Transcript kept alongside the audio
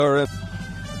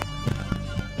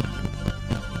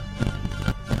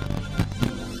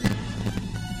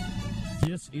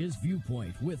This is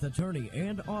Viewpoint with attorney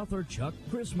and author Chuck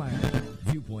Crismier.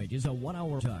 Viewpoint is a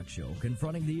one-hour talk show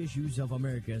confronting the issues of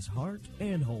America's heart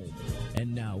and home.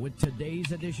 And now, with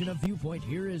today's edition of Viewpoint,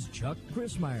 here is Chuck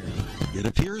Crismier. It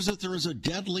appears that there is a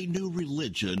deadly new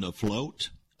religion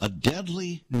afloat, a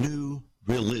deadly new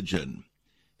religion.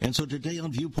 And so today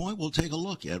on Viewpoint, we'll take a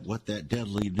look at what that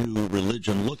deadly new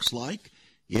religion looks like.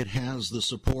 It has the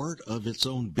support of its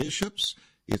own bishops,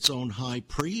 its own high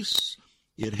priests.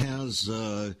 It has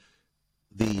the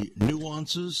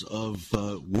nuances of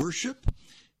worship.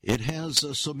 It has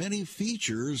so many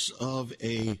features of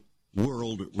a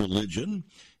world religion.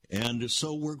 And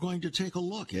so we're going to take a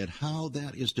look at how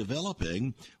that is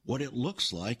developing, what it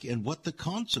looks like, and what the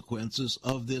consequences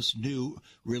of this new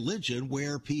religion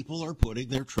where people are putting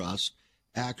their trust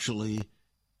actually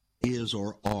is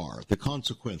or are, the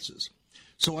consequences.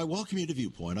 So I welcome you to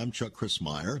Viewpoint. I'm Chuck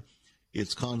Crismier.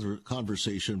 It's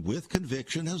conversation with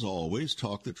conviction, as always,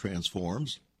 talk that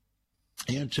transforms.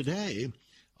 And today,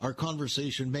 our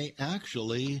conversation may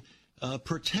actually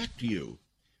protect you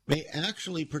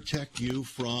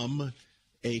from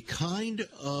a kind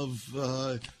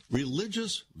of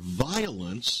religious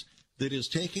violence that is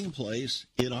taking place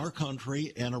in our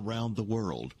country and around the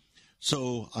world.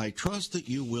 So I trust that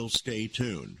you will stay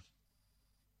tuned.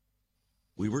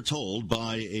 We were told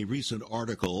by a recent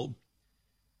article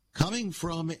coming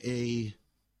from a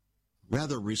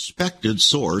rather respected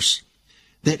source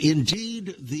that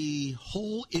indeed the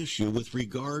whole issue with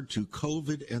regard to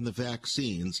COVID and the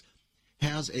vaccines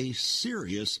has a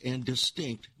serious and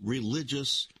distinct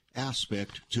religious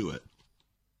aspect to it.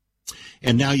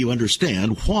 And now you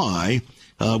understand why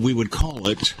we would call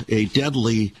it a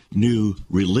deadly new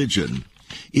religion.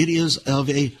 It is of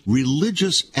a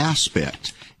religious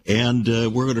aspect. And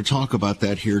we're going to talk about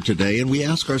that here today. And we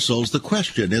ask ourselves the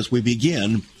question as we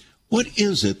begin, what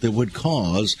is it that would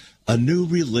cause a new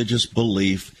religious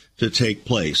belief to take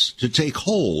place, to take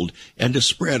hold, and to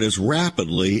spread as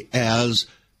rapidly as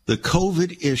the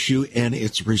COVID issue and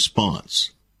its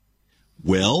response?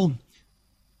 Well,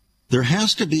 there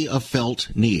has to be a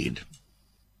felt need,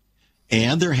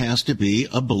 and there has to be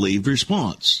a believed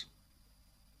response.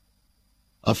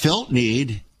 A felt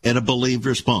need and a believed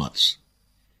response.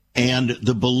 And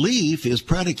the belief is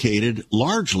predicated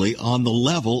largely on the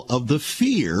level of the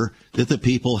fear that the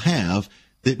people have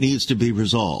that needs to be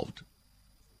resolved.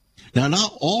 Now,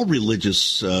 not all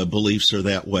religious beliefs are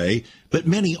that way, but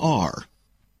many are.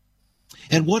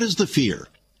 And what is the fear?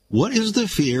 What is the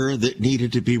fear that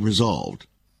needed to be resolved?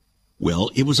 Well,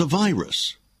 it was a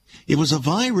virus. It was a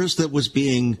virus that was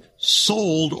being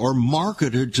sold or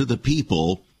marketed to the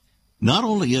people, not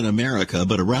only in America,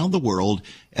 but around the world,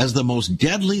 as the most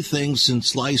deadly thing since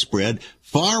sliced bread,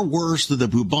 far worse than the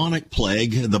bubonic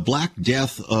plague and the Black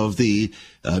Death of the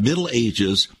Middle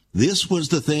Ages. This was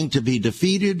the thing to be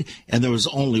defeated, and there was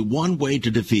only one way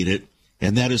to defeat it,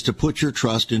 and that is to put your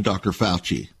trust in Dr.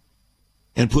 Fauci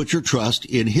and put your trust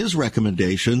in his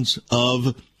recommendations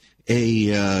of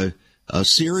a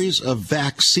series of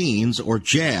vaccines or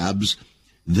jabs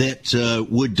that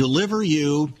would deliver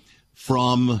you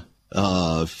from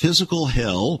physical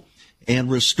hell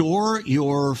and restore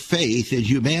your faith in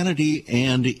humanity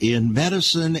and in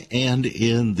medicine and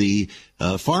in the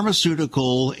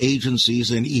pharmaceutical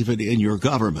agencies and even in your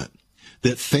government.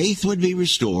 That faith would be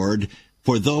restored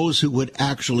for those who would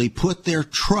actually put their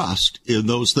trust in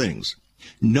those things.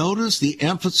 Notice the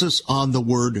emphasis on the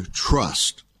word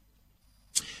trust.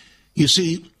 You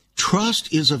see,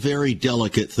 trust is a very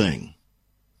delicate thing.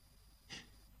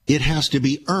 It has to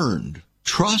be earned.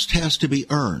 Trust has to be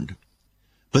earned.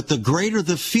 But the greater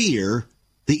the fear,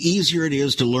 the easier it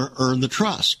is to earn the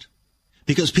trust.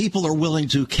 Because people are willing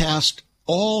to cast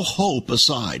all hope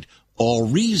aside, all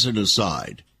reason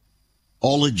aside,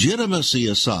 all legitimacy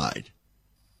aside,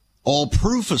 all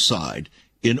proof aside,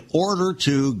 in order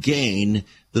to gain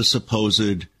the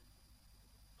supposed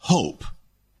hope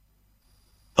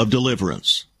of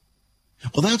deliverance.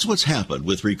 Well, that's what's happened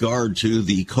with regard to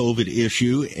the COVID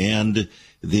issue and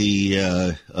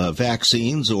the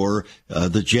vaccines, or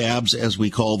the jabs, as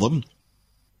we call them.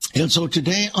 And so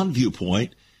today on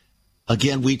Viewpoint,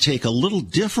 again, we take a little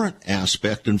different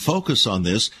aspect and focus on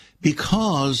this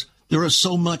because there is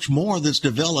so much more that's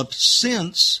developed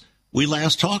since we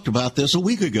last talked about this a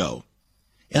week ago.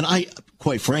 And I,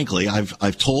 quite frankly,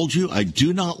 I've told you I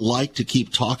do not like to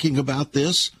keep talking about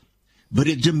this, but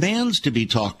it demands to be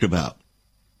talked about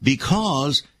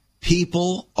because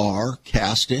people are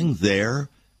casting their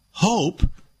hope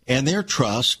and their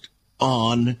trust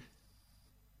on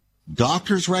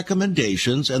doctors'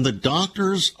 recommendations, and the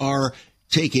doctors are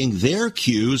taking their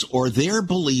cues or their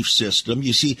belief system.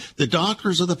 You see, the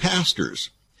doctors are the pastors.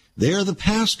 They're the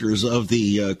pastors of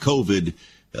the COVID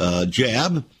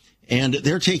jab, and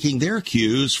they're taking their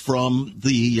cues from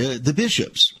the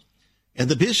bishops. And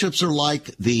the bishops are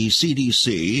like the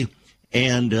CDC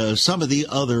and some of the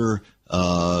other,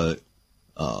 the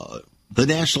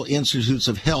National Institutes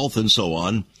of Health and so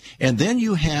on. And then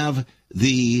you have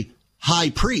the high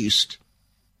priest,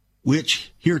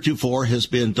 which heretofore has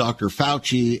been Dr.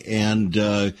 Fauci and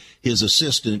his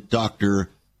assistant, Dr.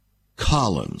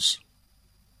 Collins.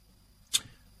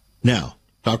 Now,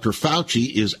 Dr.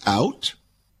 Fauci is out.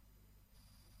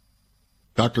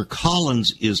 Dr.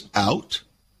 Collins is out.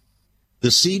 The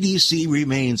CDC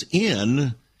remains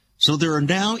in, so there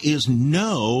now is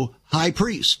no high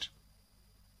priest.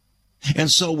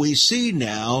 And so we see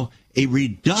now a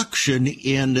reduction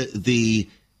in the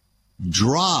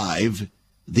drive,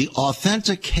 the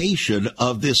authentication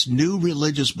of this new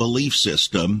religious belief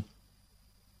system.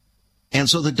 And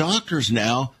so the doctors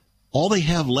now, all they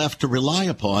have left to rely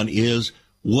upon is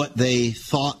what they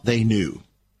thought they knew.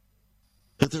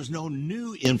 That there's no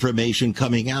new information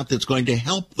coming out that's going to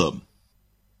help them.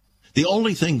 The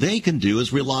only thing they can do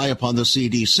is rely upon the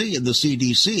CDC, and the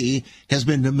CDC has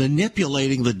been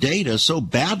manipulating the data so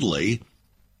badly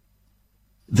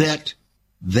that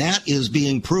that is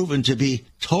being proven to be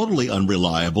totally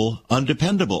unreliable,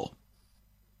 undependable.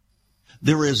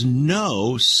 There is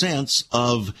no sense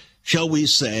of, shall we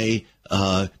say,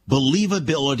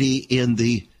 believability in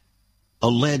the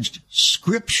alleged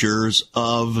scriptures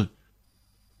of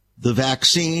the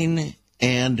vaccine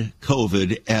and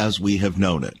COVID as we have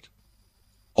known it.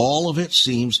 All of it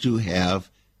seems to have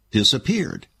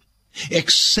disappeared,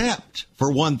 except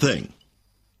for one thing,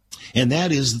 and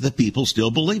that is that people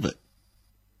still believe it.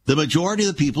 The majority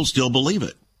of the people still believe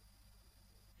it.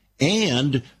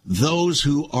 And those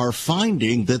who are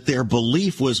finding that their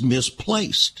belief was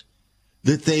misplaced,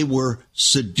 that they were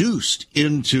seduced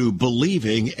into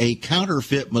believing a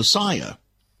counterfeit Messiah,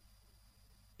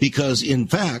 because, in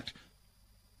fact,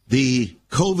 the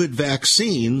COVID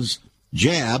vaccines,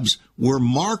 jabs, were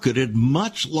marketed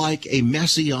much like a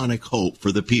messianic hope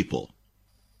for the people.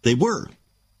 They were.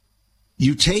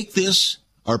 You take this,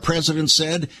 our president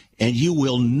said, and you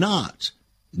will not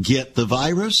get the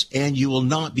virus, and you will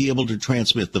not be able to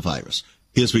transmit the virus.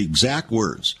 His exact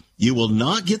words. You will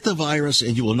not get the virus,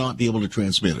 and you will not be able to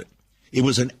transmit it. It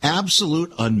was an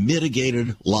absolute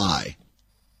unmitigated lie.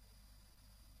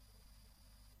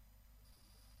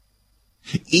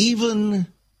 Even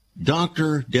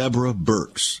Dr. Deborah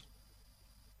Birx,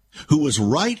 who was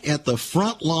right at the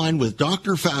front line with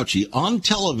Dr. Fauci on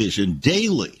television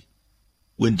daily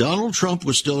when Donald Trump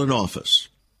was still in office,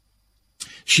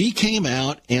 she came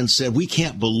out and said, we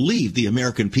can't believe the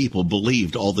American people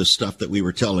believed all this stuff that we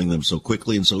were telling them so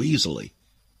quickly and so easily.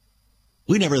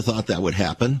 We never thought that would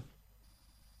happen.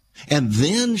 And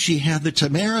then she had the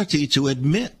temerity to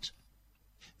admit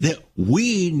that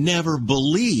we never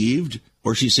believed,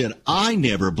 or she said, I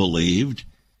never believed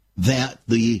that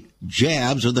the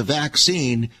jabs or the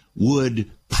vaccine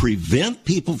would prevent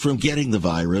people from getting the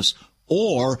virus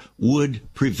or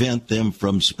would prevent them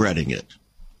from spreading it.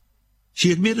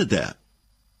 She admitted that.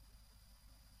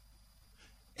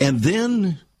 And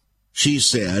then she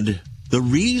said the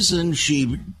reason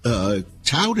she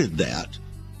touted that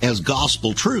as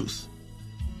gospel truth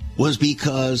was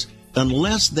because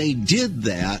unless they did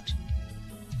that,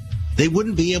 they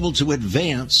wouldn't be able to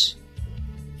advance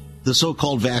the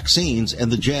so-called vaccines and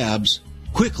the jabs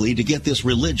quickly to get this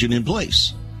religion in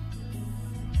place.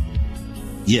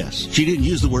 Yes, she didn't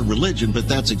use the word religion, but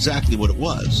that's exactly what it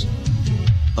was.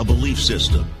 A belief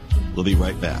system. We'll be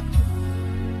right back.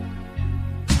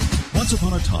 Once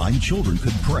upon a time, children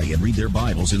could pray and read their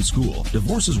Bibles in school.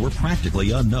 Divorces were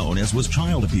practically unknown, as was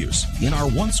child abuse. In our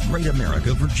once great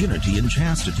America, virginity and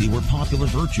chastity were popular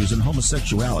virtues and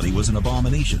homosexuality was an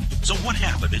abomination. So what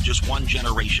happened in just one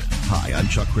generation? Hi, I'm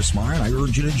Chuck Crismier, and I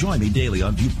urge you to join me daily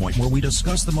on Viewpoint, where we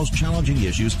discuss the most challenging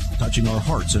issues touching our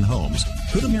hearts and homes.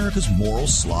 Could America's moral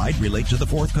slide relate to the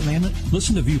fourth commandment?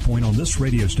 Listen to Viewpoint on this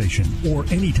radio station or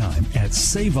anytime at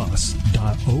saveus.org.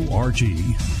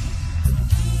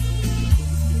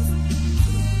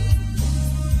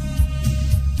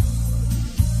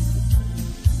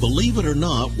 Believe it or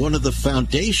not, one of the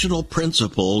foundational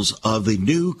principles of the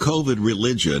new COVID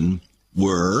religion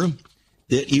were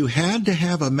that you had to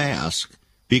have a mask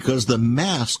because the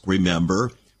mask,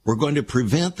 remember, were going to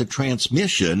prevent the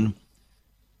transmission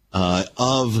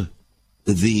of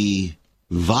the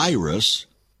virus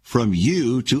from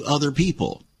you to other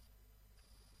people.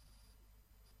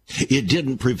 It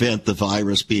didn't prevent the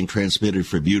virus being transmitted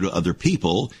from you to other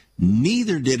people.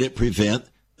 Neither did it prevent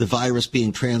the virus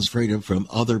being transmitted from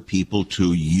other people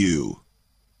to you.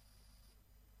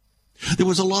 There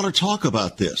was a lot of talk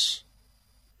about this.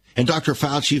 And Dr.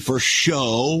 Fauci, for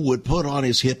show, would put on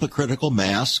his hypocritical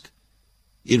mask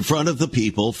in front of the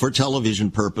people for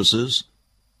television purposes.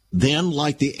 Then,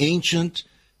 like the ancient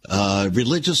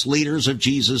religious leaders of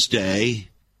Jesus' day,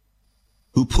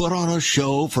 who put on a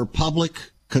show for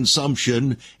public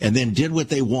consumption and then did what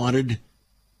they wanted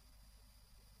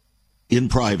in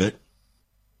private,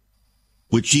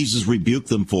 which Jesus rebuked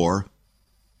them for,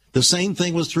 the same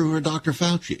thing was true for Dr.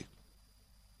 Fauci.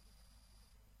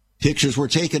 Pictures were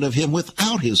taken of him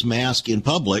without his mask in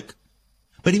public,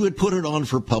 but he would put it on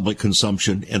for public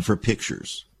consumption and for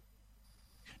pictures.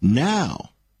 Now,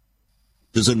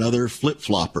 there's another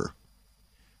flip-flopper.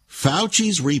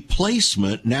 Fauci's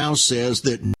replacement now says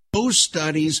that no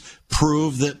studies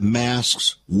prove that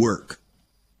masks work.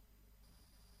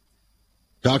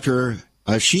 Dr.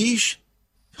 Ashish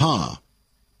Jha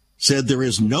said there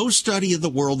is no study in the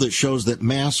world that shows that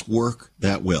masks work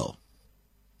that well.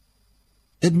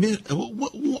 Admit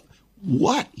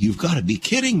what? You've got to be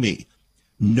kidding me.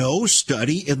 No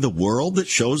study in the world that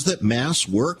shows that masks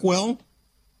work well?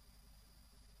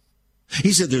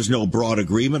 He said there's no broad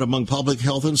agreement among public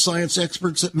health and science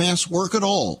experts that masks work at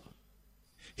all.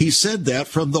 He said that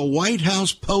from the White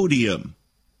House podium.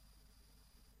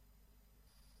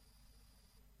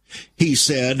 He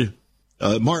said,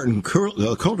 Martin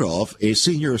Kudlow, a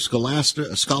senior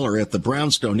scholar at the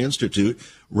Brownstone Institute,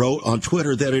 wrote on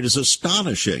Twitter that it is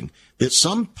astonishing that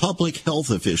some public health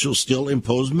officials still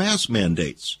impose mask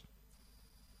mandates,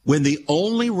 when the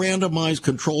only randomized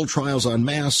controlled trials on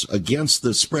masks against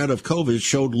the spread of COVID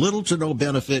showed little to no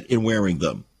benefit in wearing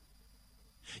them.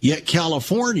 Yet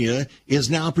California is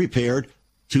now prepared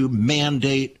to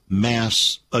mandate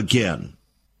masks again.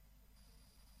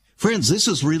 Friends, this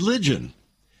is religion.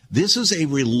 This is a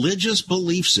religious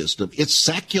belief system. It's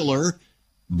secular,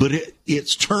 but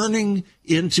it's turning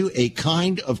into a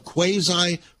kind of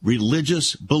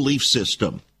quasi-religious belief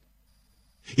system.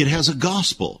 It has a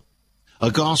gospel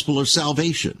of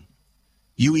salvation.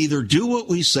 You either do what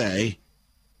we say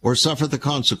or suffer the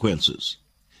consequences.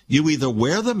 You either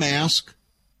wear the mask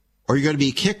or you're going to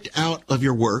be kicked out of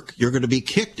your work. You're going to be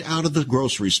kicked out of the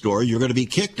grocery store. You're going to be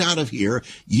kicked out of here.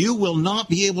 You will not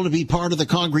be able to be part of the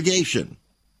congregation.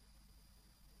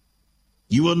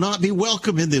 You will not be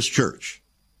welcome in this church,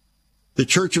 the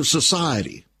church of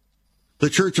society, the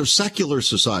church of secular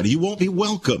society. You won't be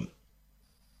welcome.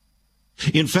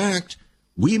 In fact,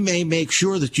 we may make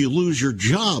sure that you lose your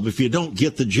job if you don't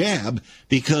get the jab,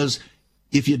 because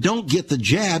if you don't get the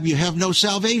jab, you have no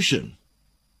salvation.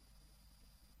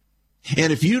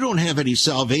 And if you don't have any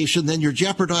salvation, then you're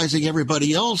jeopardizing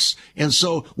everybody else. And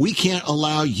so we can't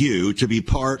allow you to be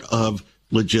part of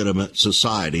legitimate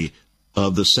society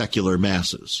of the secular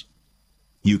masses.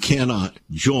 You cannot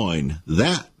join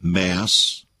that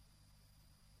mass.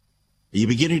 Are you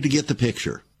beginning to get the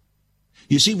picture?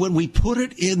 You see, when we put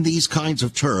it in these kinds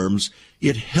of terms,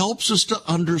 it helps us to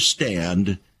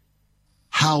understand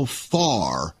how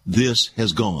far this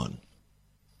has gone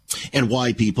and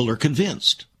why people are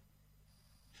convinced.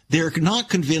 They're not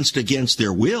convinced against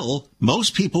their will.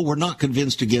 Most people were not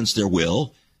convinced against their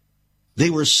will. They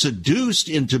were seduced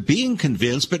into being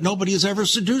convinced, but nobody is ever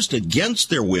seduced against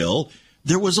their will.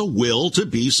 There was a will to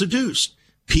be seduced.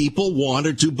 People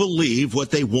wanted to believe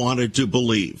what they wanted to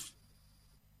believe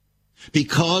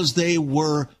because they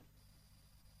were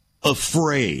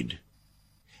afraid.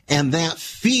 And that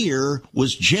fear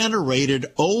was generated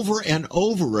over and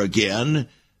over again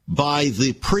by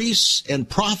the priests and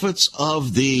prophets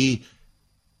of the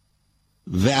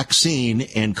vaccine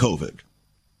and COVID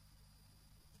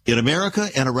in America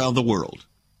and around the world.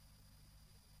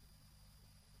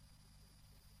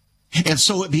 And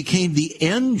so it became the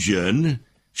engine,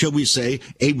 shall we say,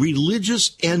 a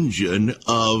religious engine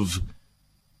of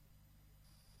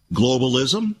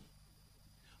globalism,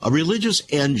 a religious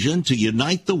engine to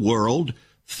unite the world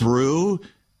through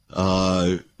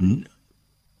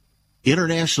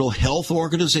international health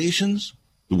organizations,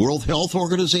 the World Health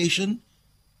Organization,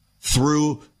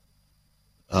 through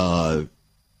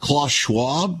Klaus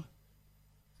Schwab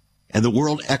and the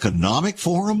World Economic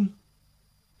Forum.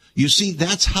 You see,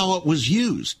 that's how it was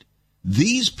used.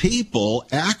 These people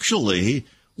actually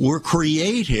were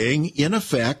creating, in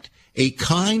effect, a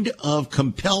kind of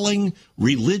compelling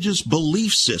religious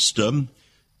belief system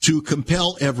to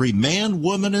compel every man,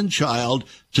 woman, and child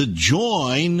to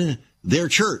join their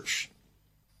church.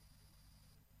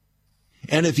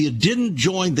 And if you didn't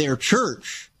join their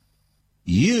church,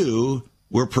 you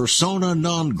were persona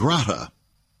non grata.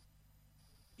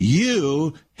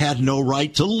 You had no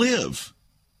right to live.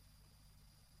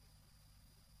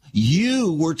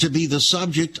 You were to be the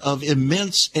subject of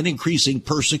immense and increasing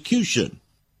persecution.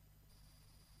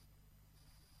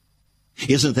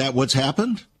 Isn't that what's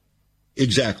happened?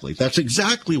 Exactly. That's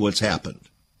exactly what's happened.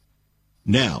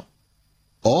 Now,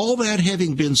 all that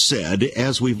having been said,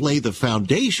 as we've laid the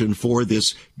foundation for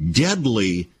this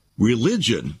deadly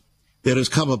religion that has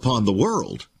come upon the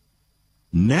world,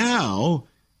 now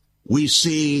we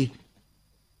see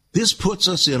this puts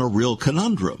us in a real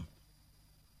conundrum.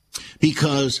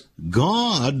 Because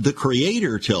God, the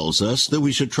Creator, tells us that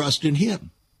we should trust in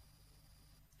Him.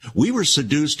 We were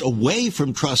seduced away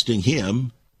from trusting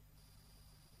Him.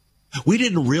 We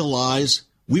didn't realize,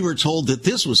 we were told that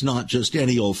this was not just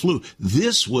any old flu.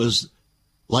 This was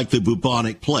like the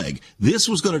bubonic plague. This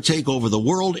was going to take over the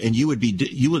world, and you would be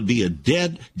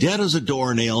dead as a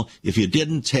doornail if you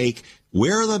didn't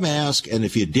wear the mask and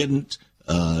if you didn't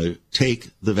take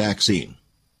the vaccine.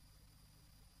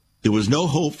 There was no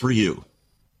hope for you.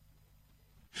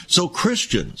 So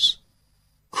Christians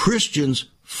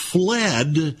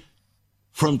fled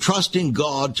from trusting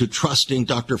God to trusting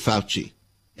Dr. Fauci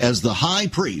as the high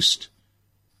priest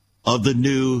of the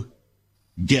new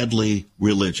deadly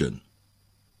religion.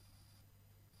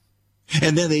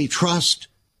 And then they trusted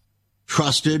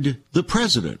the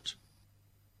president,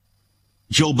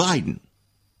 Joe Biden,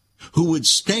 who would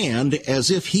stand as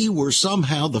if he were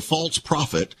somehow the false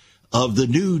prophet of the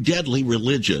new deadly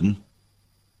religion,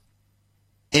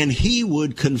 and he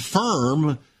would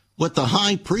confirm what the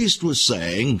high priest was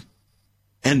saying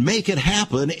and make it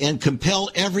happen and compel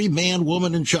every man,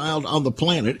 woman, and child on the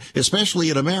planet, especially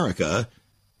in America,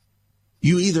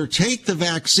 you either take the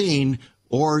vaccine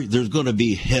or there's going to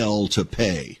be hell to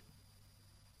pay.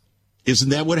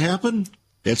 Isn't that what happened?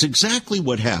 That's exactly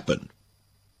what happened.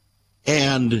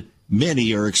 And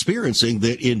many are experiencing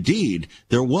that indeed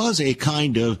there was a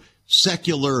kind of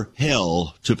secular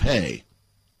hell to pay.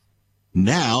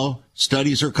 Now,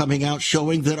 studies are coming out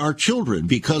showing that our children,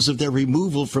 because of their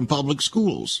removal from public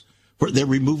schools, for their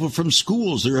removal from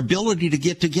schools, their ability to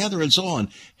get together and so on,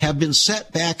 have been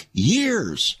set back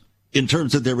years in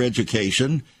terms of their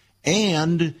education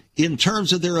and in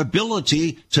terms of their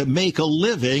ability to make a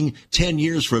living 10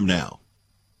 years from now.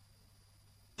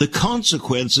 The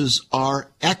consequences are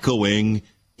echoing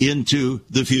into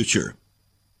the future.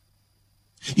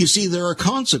 You see, there are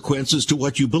consequences to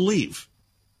what you believe.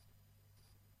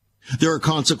 There are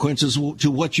consequences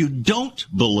to what you don't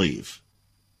believe.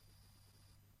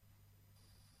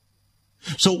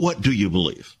 So what do you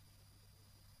believe?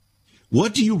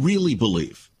 What do you really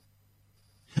believe?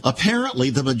 Apparently,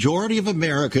 the majority of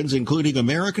Americans, including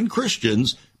American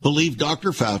Christians, believe Dr.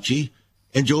 Fauci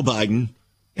and Joe Biden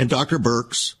and Dr.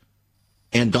 Birx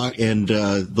and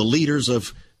the leaders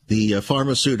of the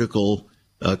pharmaceutical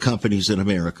companies in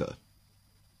America.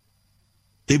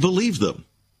 They believe them,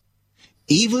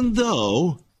 even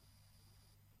though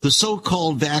the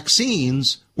so-called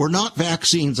vaccines were not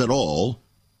vaccines at all.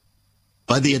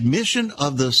 By the admission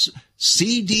of the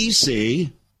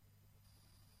CDC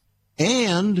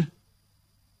and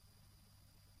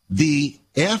the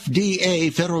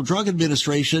FDA, Federal Drug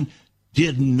Administration,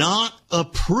 did not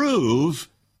approve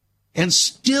and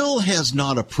still has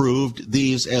not approved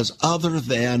these as other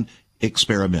than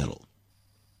experimental.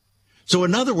 So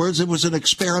in other words, it was an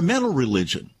experimental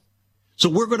religion. So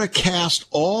we're going to cast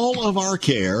all of our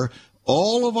care,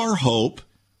 all of our hope,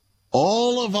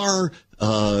 all of our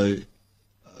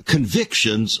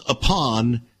convictions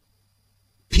upon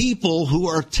people who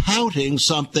are touting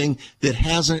something that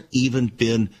hasn't even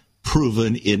been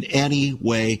proven in any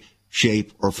way,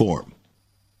 shape, or form.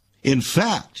 In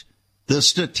fact, the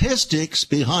statistics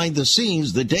behind the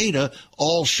scenes, the data,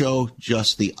 all show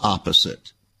just the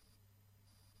opposite.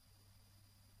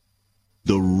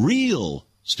 The real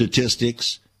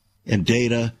statistics and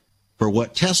data for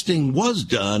what testing was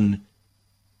done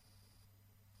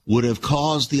would have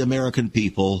caused the American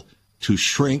people to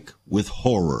shrink with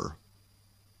horror.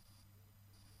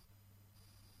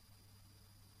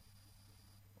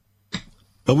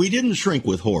 But we didn't shrink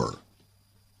with horror.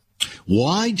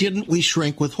 Why didn't we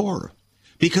shrink with horror?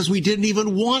 Because we didn't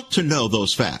even want to know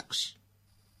those facts.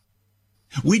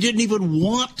 We didn't even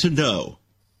want to know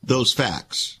those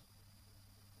facts.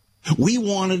 We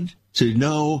wanted to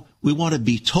know, we want to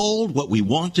be told what we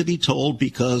want to be told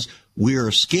because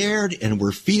we're scared and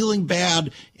we're feeling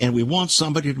bad and we want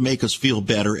somebody to make us feel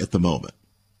better at the moment.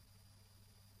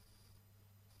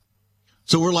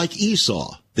 So we're like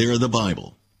Esau there in the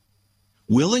Bible,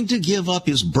 willing to give up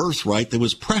his birthright that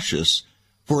was precious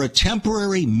for a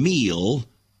temporary meal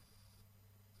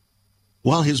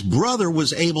while his brother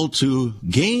was able to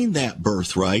gain that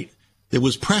birthright that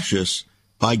was precious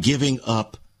by giving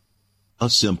up a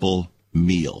simple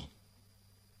meal.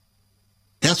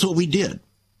 That's what we did.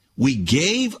 We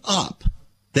gave up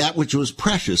that which was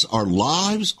precious, our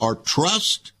lives, our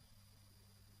trust,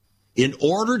 in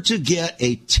order to get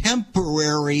a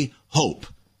temporary hope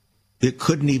that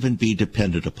couldn't even be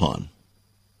depended upon.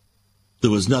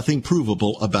 There was nothing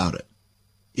provable about it.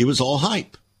 It was all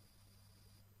hype.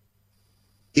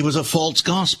 It was a false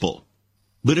gospel,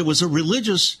 but it was a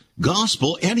religious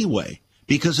gospel anyway,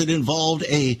 because it involved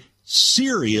a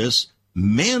serious,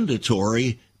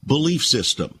 mandatory belief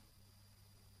system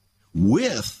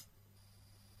with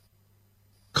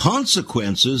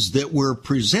consequences that were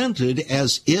presented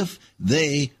as if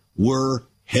they were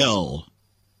hell.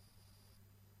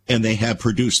 And they have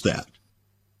produced that,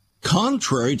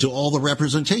 contrary to all the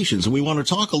representations. And we want to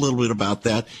talk a little bit about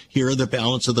that here in the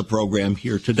balance of the program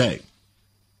here today.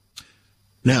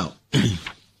 Now,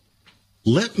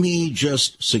 let me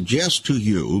just suggest to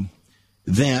you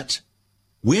that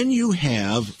when you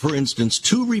have, for instance,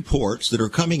 two reports that are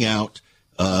coming out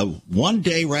one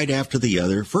day right after the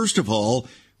other, first of all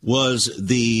was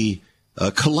the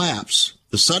collapse,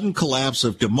 the sudden collapse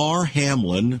of Damar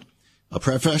Hamlin, a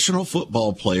professional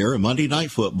football player in Monday Night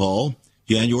Football,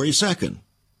 January 2nd.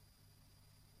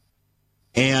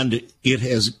 And it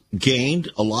has gained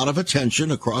a lot of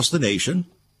attention across the nation.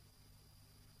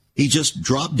 He just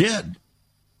dropped dead.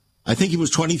 I think he was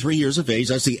 23 years of age.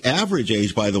 That's the average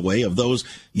age, by the way, of those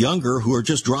younger who are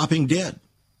just dropping dead.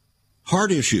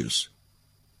 Heart issues.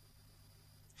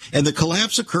 And the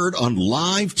collapse occurred on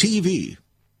live TV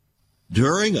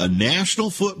during a National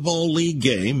Football League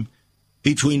game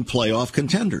between playoff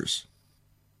contenders.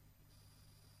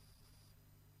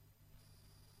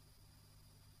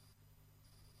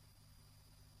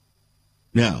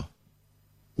 Now,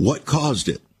 what caused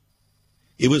it?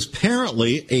 It was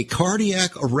apparently a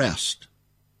cardiac arrest.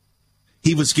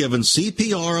 He was given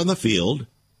CPR on the field,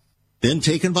 then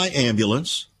taken by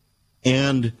ambulance,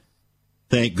 and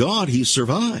thank God he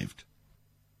survived.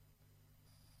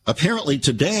 Apparently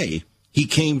today he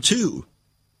came to.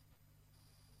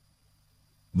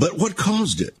 But what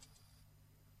caused it?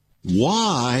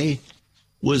 Why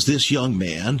was this young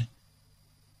man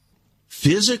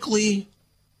physically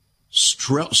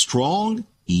strong,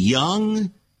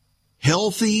 young,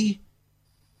 healthy?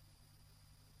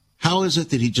 How is it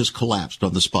that he just collapsed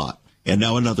on the spot? And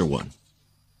now another one.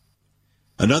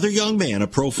 Another young man, a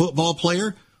pro football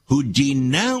player, who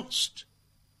denounced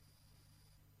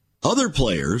other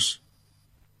players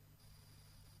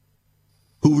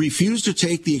who refused to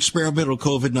take the experimental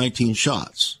COVID-19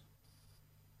 shots.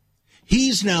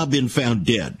 He's now been found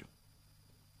dead.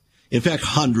 In fact,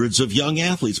 hundreds of young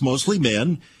athletes, mostly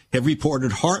men, have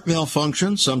reported heart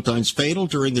malfunction, sometimes fatal,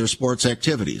 during their sports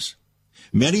activities.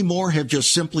 Many more have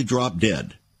just simply dropped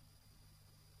dead.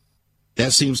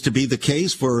 That seems to be the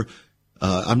case for,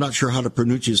 I'm not sure how to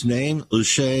pronounce his name,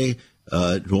 Uche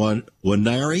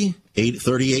Nwaneri,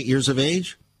 38 years of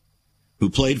age, who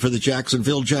played for the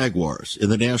Jacksonville Jaguars in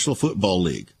the National Football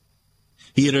League.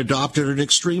 He had adopted an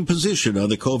extreme position on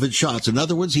the COVID shots. In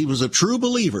other words, he was a true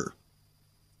believer.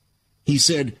 He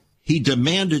said he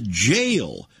demanded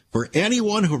jail for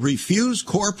anyone who refused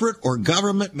corporate or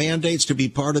government mandates to be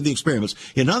part of the experiments.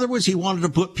 In other words, he wanted to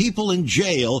put people in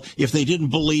jail if they didn't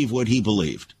believe what he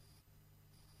believed.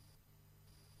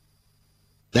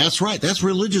 That's right. That's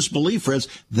religious belief, friends.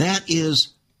 That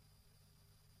is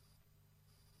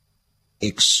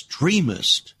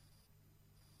extremist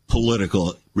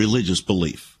political religious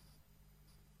belief.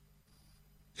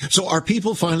 So are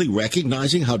people finally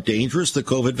recognizing how dangerous the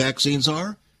COVID vaccines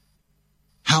are?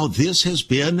 How this has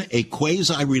been a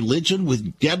quasi-religion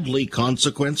with deadly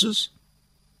consequences?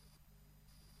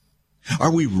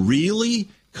 Are we really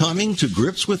coming to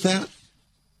grips with that?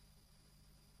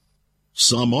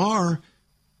 Some are,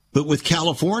 but with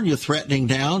California threatening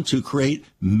now to create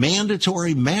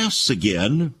mandatory masks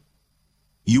again,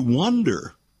 you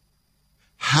wonder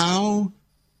how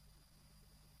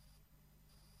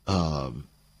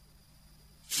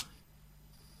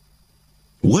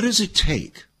what does it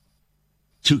take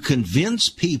to convince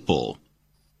people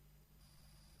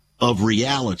of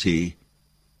reality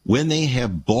when they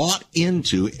have bought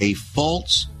into a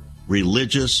false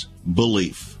religious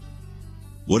belief?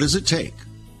 What does it take?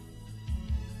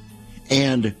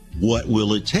 And what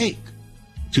will it take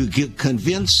to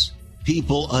convince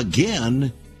people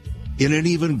again in an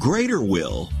even greater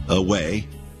way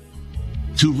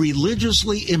to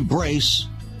religiously embrace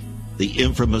the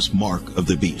infamous mark of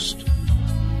the beast?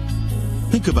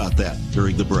 Think about that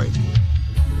during the break.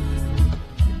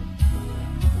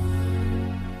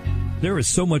 There is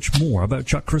so much more about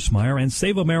Chuck Crismier and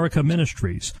Save America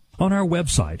Ministries on our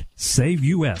website,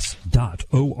 saveus.org.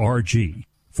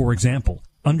 For example,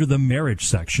 under the marriage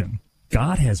section,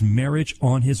 God has marriage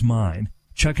on his mind.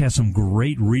 Chuck has some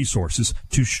great resources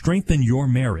to strengthen your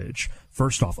marriage.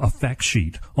 First off, a fact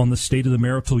sheet on the state of the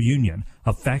marital union,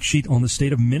 a fact sheet on the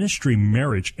state of ministry,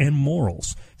 marriage, and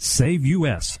morals.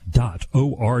 SaveUS.org.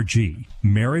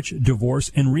 Marriage,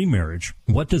 divorce, and remarriage.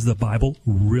 What does the Bible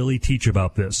really teach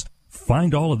about this?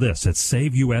 Find all of this at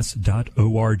SaveUS.org.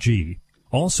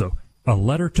 Also, a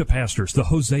letter to pastors, the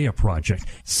Hosea Project,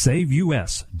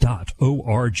 SaveUS.org,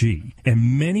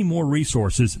 and many more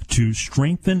resources to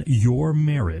strengthen your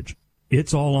marriage.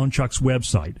 It's all on Chuck's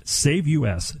website,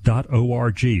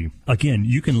 SaveUS.org. Again,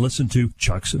 you can listen to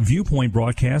Chuck's Viewpoint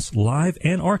broadcast live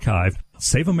and archived.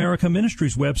 Save America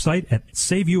Ministries website at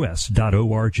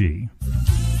SaveUS.org.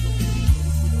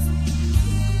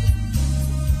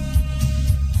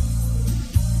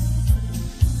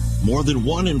 More than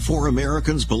 1 in 4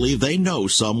 Americans believe they know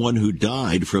someone who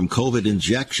died from COVID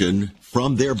injection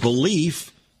from their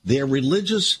belief, their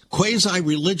religious,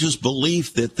 quasi-religious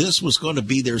belief that this was going to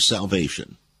be their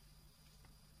salvation.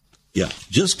 Yeah,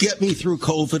 just get me through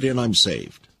COVID and I'm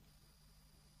saved.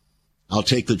 I'll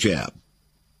take the jab.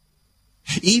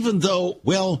 Even though,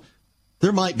 well,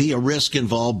 there might be a risk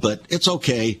involved, but it's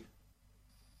okay.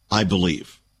 I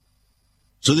believe.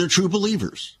 So they're true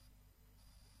believers.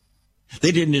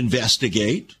 They didn't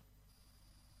investigate.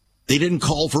 They didn't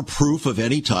call for proof of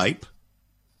any type.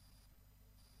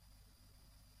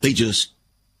 They just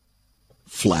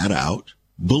flat out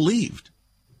believed.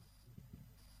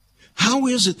 How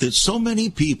is it that so many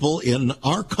people in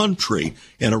our country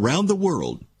and around the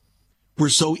world were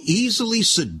so easily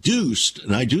seduced,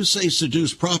 and I do say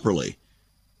seduced properly,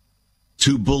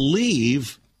 to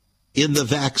believe in the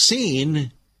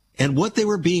vaccine and what they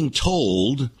were being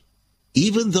told,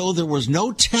 even though there was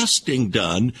no testing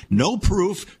done, no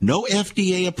proof, no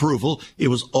FDA approval? It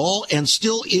was all, and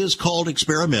still is, called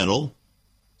experimental.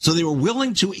 So they were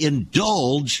willing to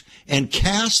indulge and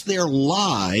cast their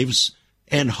lives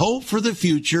and hope for the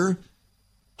future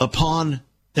upon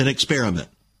an experiment.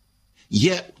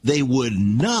 Yet they would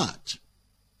not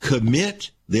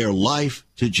commit their life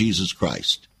to Jesus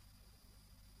Christ,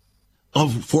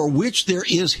 for which there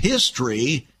is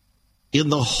history in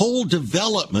the whole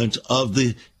development of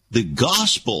the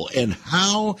gospel and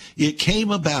how it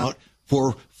came about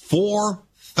for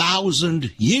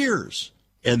 4,000 years,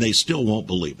 and they still won't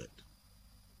believe it.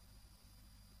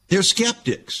 They're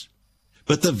skeptics.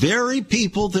 But the very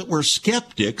people that were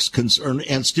skeptics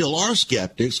and still are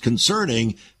skeptics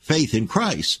concerning faith in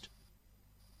Christ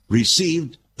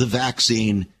received the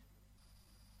vaccine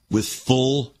with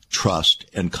full trust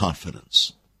and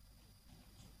confidence.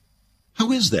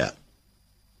 How is that?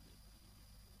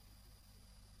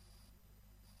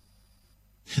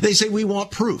 They say, we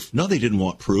want proof. No, they didn't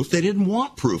want proof. They didn't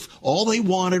want proof. All they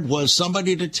wanted was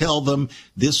somebody to tell them,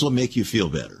 this will make you feel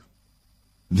better.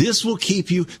 This will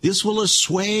keep you, this will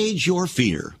assuage your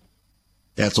fear.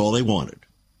 That's all they wanted.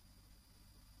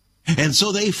 And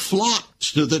so they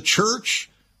flocked to the church,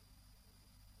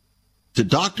 to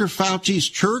Dr. Fauci's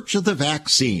Church of the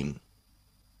Vaccine.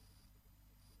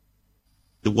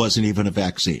 It wasn't even a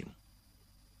vaccine.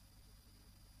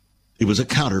 It was a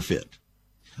counterfeit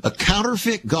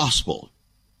gospel.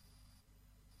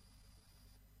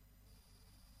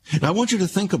 Now, I want you to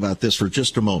think about this for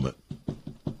just a moment.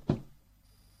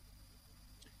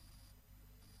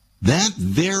 That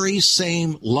very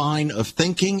same line of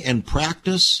thinking and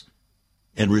practice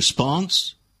and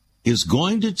response is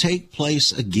going to take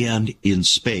place again in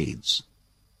spades.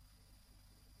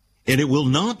 And it will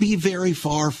not be very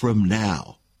far from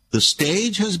now. The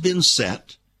stage has been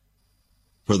set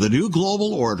for the new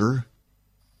global order,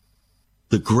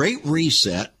 the Great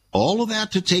Reset, all of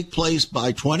that to take place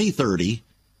by 2030.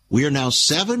 We are now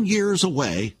 7 years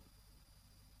away.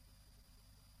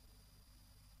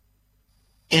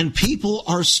 And people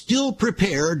are still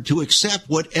prepared to accept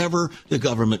whatever the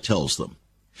government tells them.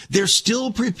 They're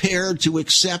still prepared to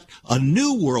accept a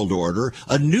new world order,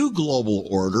 a new global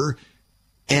order,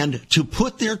 and to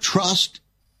put their trust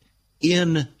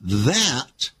in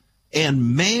that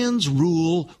and man's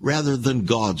rule rather than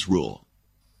God's rule.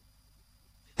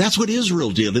 That's what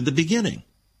Israel did in the beginning.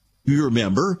 You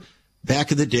remember,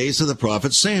 back in the days of the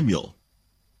prophet Samuel.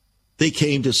 They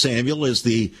came to Samuel as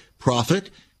the prophet,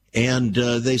 and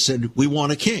they said, we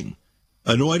want a king.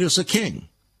 Anoint us a king.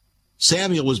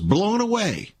 Samuel was blown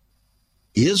away.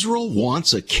 Israel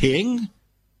wants a king?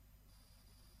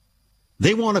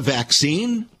 They want a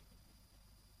vaccine?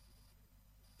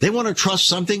 They want to trust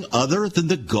something other than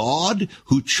the God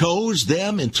who chose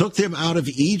them and took them out of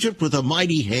Egypt with a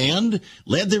mighty hand,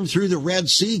 led them through the Red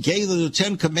Sea, gave them the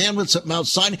 10 Commandments at Mount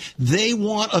Sinai. They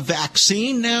want a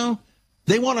vaccine now?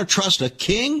 They want to trust a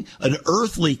king, an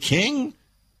earthly king?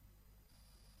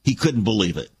 He couldn't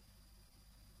believe it.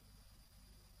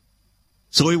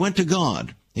 So he went to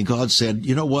God, and God said,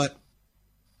 you know what?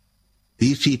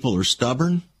 These people are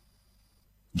stubborn.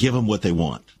 Give them what they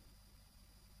want.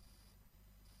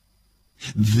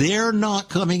 They're not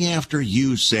coming after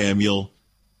you, Samuel.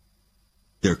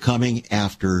 They're coming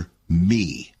after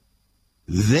me.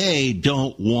 They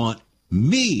don't want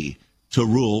me to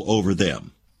rule over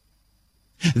them.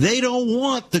 They don't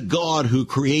want the God who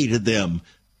created them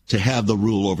to have the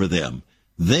rule over them.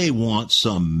 They want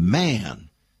some man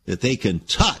that they can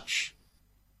touch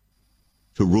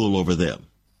to rule over them.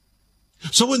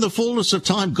 So in the fullness of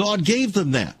time, God gave them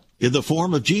that in the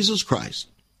form of Jesus Christ.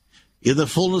 In the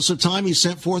fullness of time, he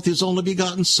sent forth his only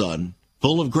begotten Son,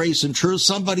 full of grace and truth,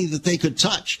 somebody that they could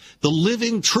touch, the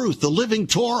living truth, the living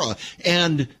Torah.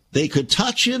 And they could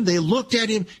touch him. They looked at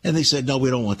him and they said, no, we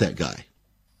don't want that guy.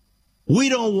 We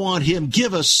don't want him.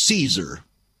 Give us Caesar.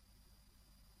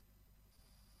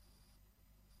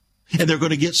 And they're going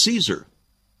to get Caesar.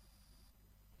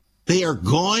 They are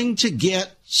going to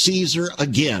get Caesar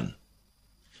again.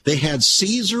 They had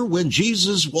Caesar when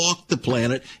Jesus walked the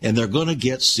planet, and they're going to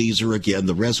get Caesar again,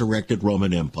 the resurrected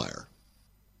Roman Empire.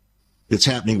 It's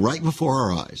happening right before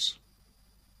our eyes.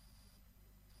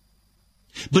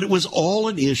 But it was all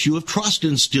an issue of trust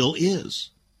and still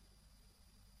is.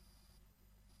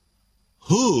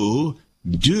 Who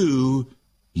do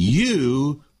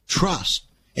you trust?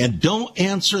 And don't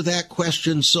answer that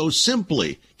question so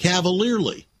simply,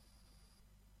 cavalierly.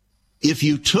 If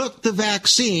you took the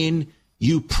vaccine,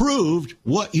 you proved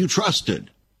what you trusted.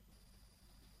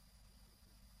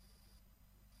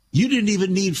 You didn't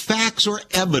even need facts or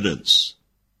evidence.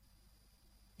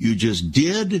 You just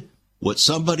did what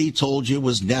somebody told you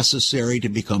was necessary to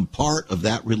become part of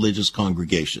that religious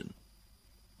congregation.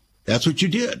 That's what you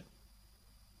did.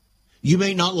 You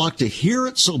may not like to hear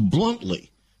it so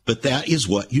bluntly, but that is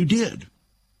what you did.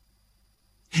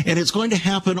 And it's going to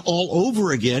happen all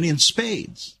over again in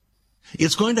spades.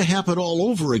 It's going to happen all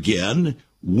over again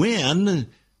when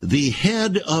the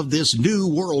head of this new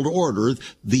world order,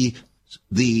 the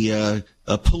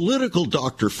political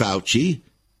Dr. Fauci,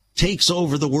 takes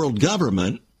over the world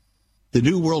government, the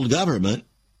new world government,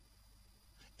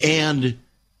 and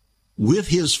with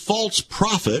his false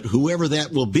prophet, whoever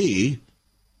that will be,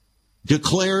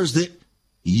 declares that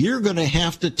you're going to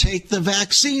have to take the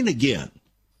vaccine again.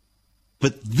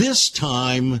 But this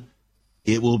time,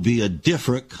 it will be a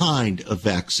different kind of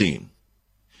vaccine.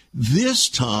 This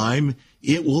time,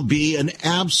 it will be an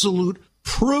absolute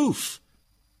proof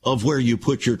of where you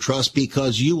put your trust,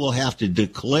 because you will have to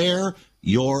declare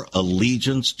your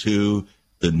allegiance to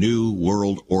the New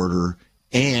World Order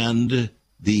and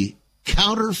the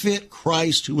counterfeit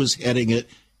Christ who is heading it,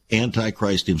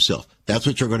 Antichrist himself. That's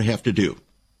what you're going to have to do.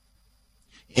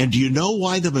 And do you know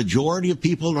why the majority of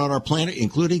people on our planet,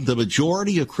 including the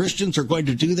majority of Christians, are going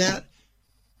to do that?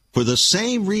 For the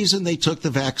same reason they took the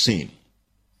vaccine.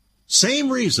 Same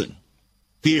reason.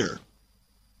 Fear.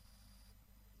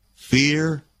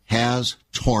 Fear has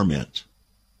torment.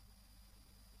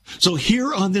 So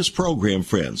here on this program,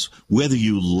 friends, whether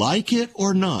you like it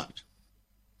or not,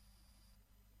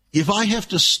 if I have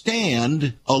to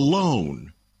stand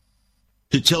alone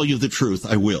to tell you the truth,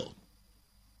 I will.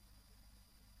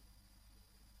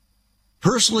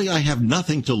 Personally, I have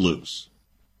nothing to lose.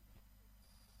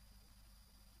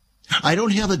 I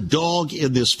don't have a dog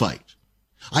in this fight.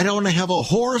 I don't have a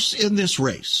horse in this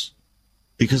race,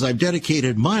 because I've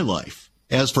dedicated my life.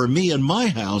 As for me and my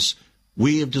house,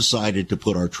 we have decided to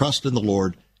put our trust in the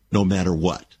Lord no matter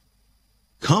what.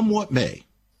 Come what may.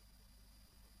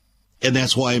 And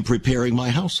that's why I'm preparing my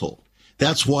household.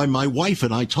 That's why my wife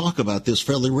and I talk about this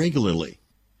fairly regularly.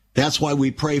 That's why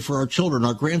we pray for our children,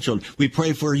 our grandchildren. We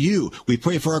pray for you. We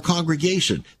pray for our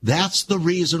congregation. That's the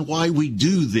reason why we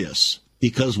do this,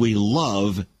 because we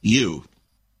love you.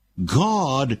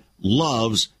 God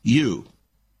loves you.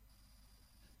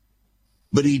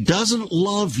 But he doesn't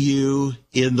love you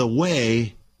in the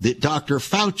way that Dr.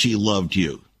 Fauci loved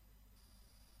you.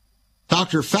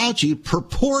 Dr. Fauci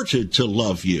purported to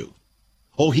love you.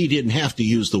 Oh, he didn't have to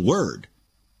use the word.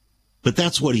 But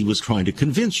that's what he was trying to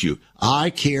convince you.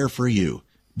 I care for you.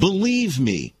 Believe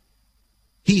me.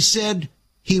 He said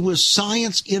he was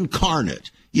science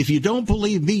incarnate. If you don't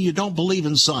believe me, you don't believe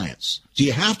in science. So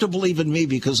you have to believe in me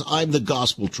because I'm the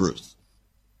gospel truth.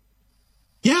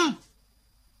 Yeah.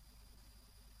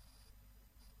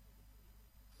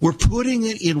 We're putting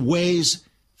it in ways,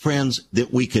 friends,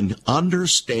 that we can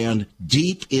understand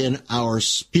deep in our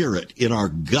spirit, in our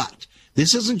gut.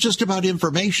 This isn't just about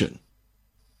information.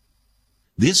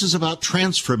 This is about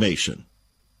transformation.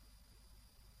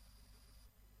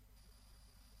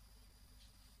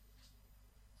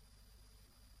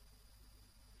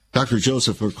 Dr.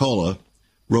 Joseph Mercola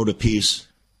wrote a piece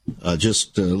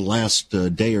just last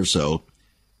day or so.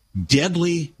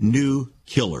 Deadly new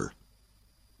killer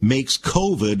makes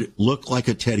COVID look like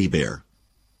a teddy bear.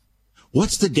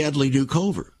 What's the deadly new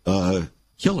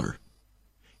killer?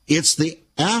 It's the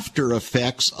after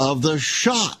effects of the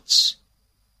shots.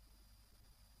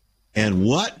 And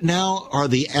what now are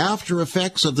the after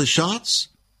effects of the shots?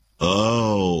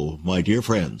 Oh, my dear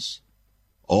friends,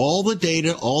 all the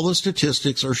data, all the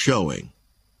statistics are showing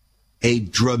a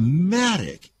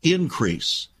dramatic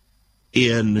increase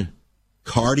in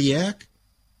cardiac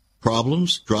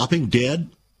problems, dropping dead,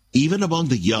 even among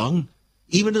the young,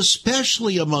 even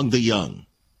especially among the young,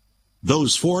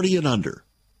 those 40 and under,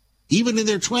 even in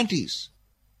their 20s.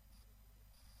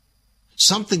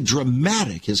 Something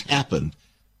dramatic has happened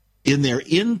in their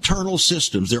internal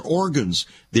systems, their organs,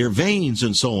 their veins,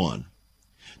 and so on.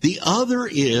 The other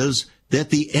is that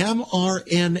the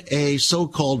mRNA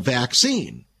so-called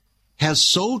vaccine has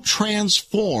so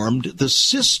transformed the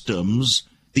systems,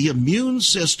 the immune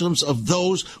systems of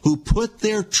those who put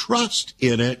their trust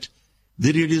in it,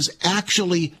 that it is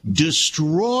actually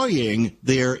destroying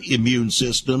their immune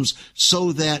systems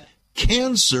so that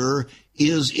cancer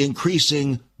is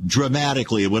increasing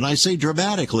dramatically. And when I say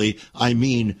dramatically, I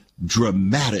mean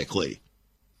dramatically,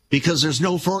 because there's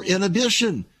no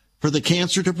inhibition for the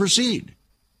cancer to proceed.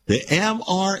 The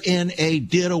mRNA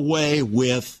did away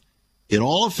with, in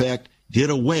all effect, did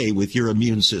away with your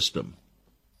immune system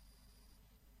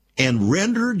and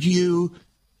rendered you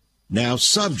now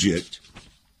subject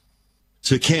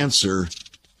to cancer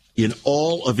in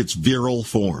all of its virile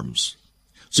forms.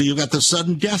 So you've got the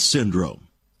sudden death syndrome.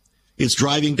 It's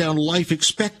driving down life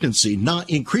expectancy, not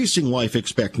increasing life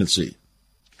expectancy.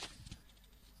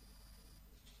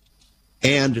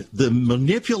 And the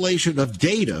manipulation of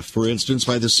data, for instance,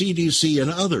 by the CDC and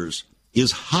others,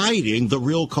 is hiding the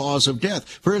real cause of death.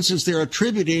 For instance, they're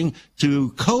attributing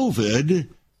to COVID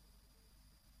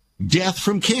death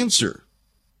from cancer.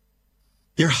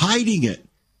 They're hiding it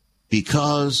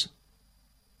because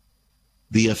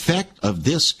the effect of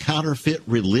this counterfeit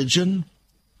religion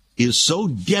is so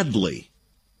deadly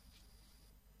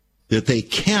that they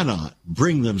cannot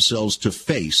bring themselves to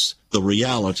face the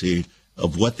reality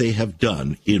of what they have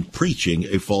done in preaching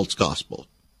a false gospel.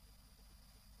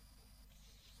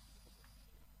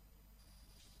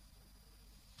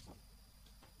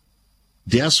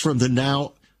 Deaths from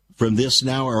this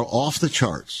now are off the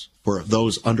charts for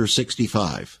those under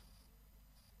 65.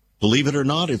 Believe it or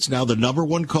not, it's now the number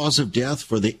one cause of death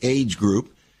for the age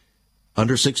group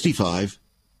under 65.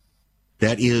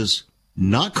 That is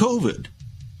not COVID,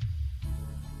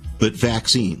 but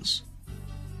vaccines.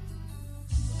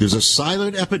 There's a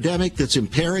silent epidemic that's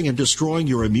impairing and destroying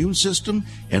your immune system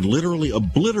and literally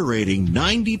obliterating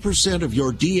 90% of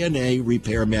your DNA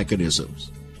repair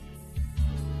mechanisms.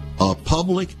 A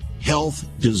public health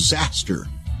disaster.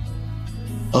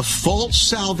 A false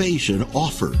salvation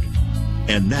offered.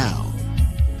 And now,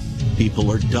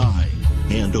 people are dying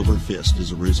hand over fist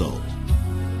as a result.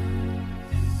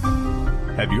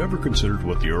 Have you ever considered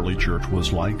what the early church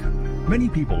was like? Many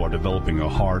people are developing a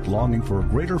heart longing for a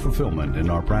greater fulfillment in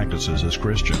our practices as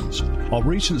Christians. A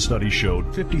recent study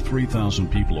showed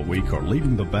 53,000 people a week are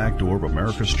leaving the back door of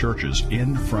America's churches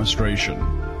in frustration.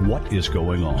 What is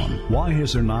going on? Why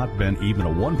has there not been even a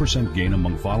 1% gain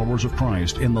among followers of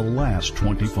Christ in the last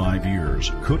 25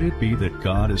 years? Could it be that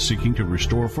God is seeking to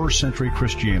restore first century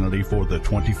Christianity for the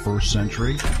 21st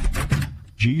century?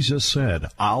 Jesus said,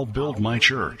 "I'll build my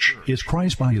church." Is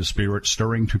Christ by his Spirit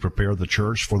stirring to prepare the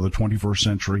church for the 21st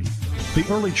century? The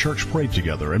early church prayed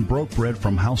together and broke bread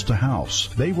from house to house.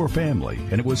 They were family,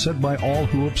 and it was said by all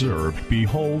who observed,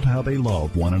 "Behold how they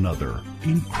love one another."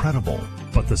 Incredible.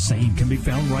 But the same can be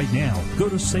found right now. Go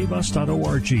to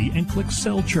saveus.org and click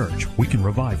Cell Church. We can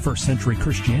revive first century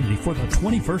Christianity for the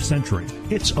 21st century.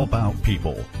 It's about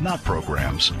people, not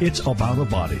programs. It's about a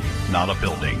body, not a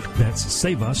building. That's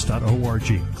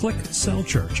saveus.org. Click Cell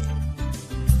Church.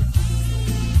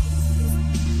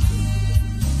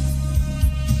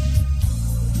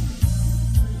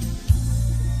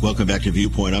 Welcome back to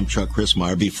Viewpoint. I'm Chuck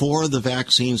Crismier. Before the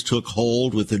vaccines took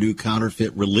hold with the new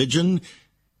counterfeit religion,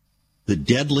 the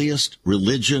deadliest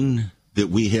religion that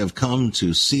we have come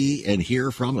to see and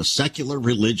hear from, a secular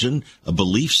religion, a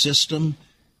belief system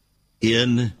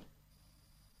in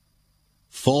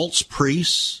false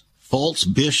priests, false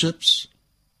bishops,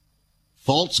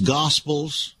 false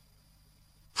gospels,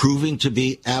 proving to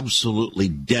be absolutely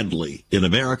deadly in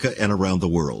America and around the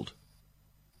world.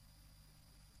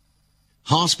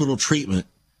 Hospital treatment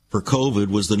for COVID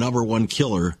was the number one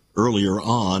killer earlier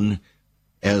on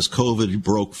as COVID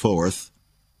broke forth.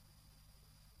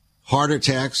 Heart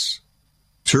attacks,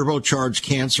 turbocharged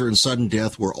cancer, and sudden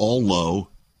death were all low,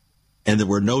 and there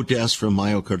were no deaths from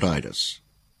myocarditis.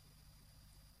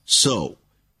 So,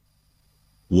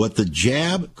 what the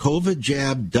COVID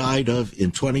jab died of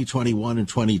in 2021 and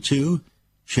 22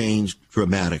 changed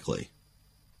dramatically.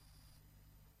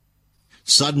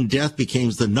 Sudden death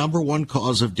became the number one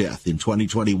cause of death in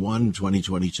 2021 and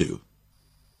 2022.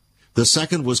 The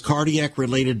second was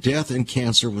cardiac-related death, and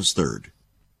cancer was third.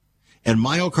 And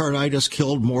myocarditis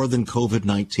killed more than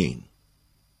COVID-19.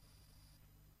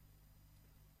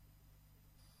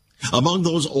 Among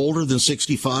those older than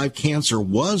 65, cancer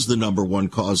was the number one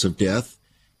cause of death,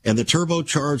 and the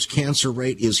turbocharged cancer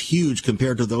rate is huge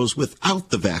compared to those without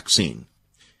the vaccine.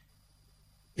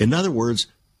 In other words,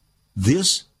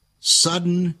 this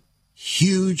sudden,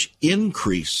 huge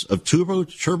increase of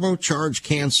turbocharged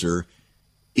cancer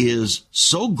is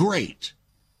so great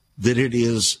that it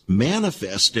is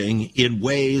manifesting in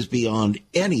ways beyond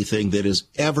anything that has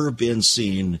ever been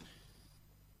seen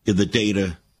in the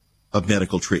data of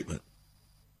medical treatment.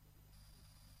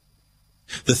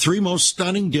 The three most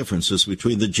stunning differences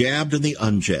between the jabbed and the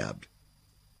unjabbed.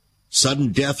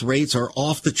 Sudden death rates are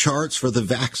off the charts for the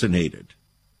vaccinated,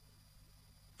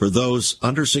 for those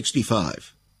under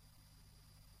 65.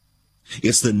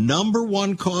 It's the number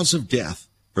one cause of death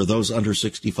for those under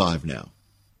 65 now.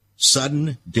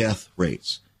 Sudden death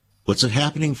rates. What's it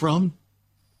happening from?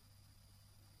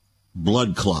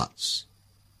 Blood clots.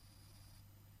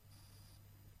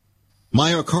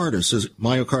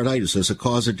 Myocarditis as a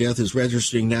cause of death is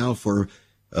registering now for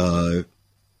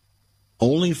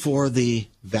only for the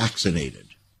vaccinated.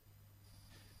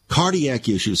 Cardiac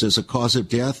issues as a cause of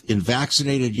death in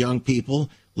vaccinated young people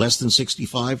less than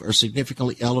 65 are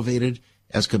significantly elevated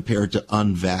as compared to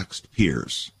unvaxxed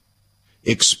peers.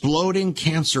 Exploding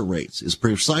cancer rates is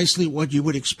precisely what you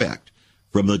would expect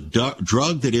from a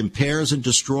drug that impairs and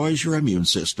destroys your immune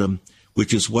system,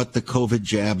 which is what the COVID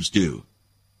jabs do.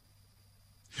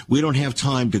 We don't have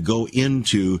time to go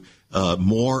into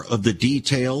more of the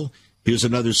detail. Here's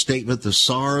another statement. The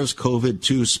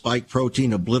SARS-CoV-2 spike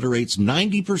protein obliterates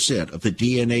 90% of the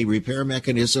DNA repair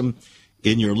mechanism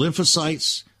in your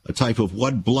lymphocytes, a type of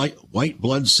white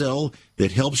blood cell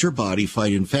that helps your body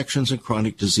fight infections and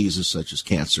chronic diseases such as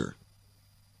cancer.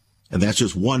 And that's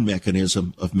just one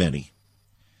mechanism of many.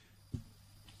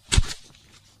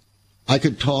 I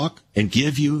could talk and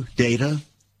give you data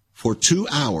for 2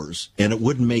 hours, and it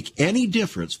wouldn't make any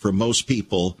difference for most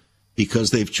people because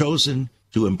they've chosen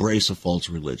to embrace a false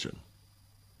religion.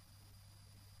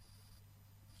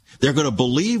 They're going to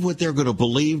believe what they're going to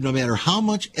believe no matter how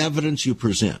much evidence you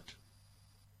present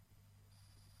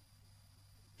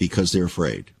because they're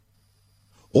afraid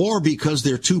or because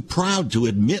they're too proud to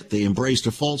admit they embraced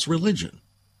a false religion,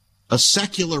 a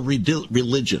secular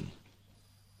religion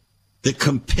that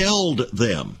compelled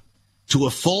them to a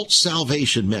false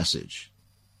salvation message.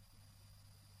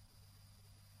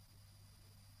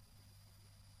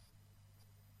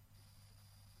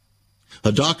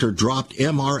 A doctor dropped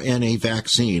mRNA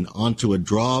vaccine onto a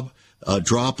drop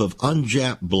of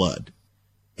unjabbed blood.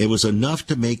 It was enough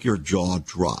to make your jaw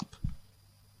drop.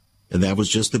 And that was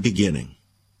just the beginning.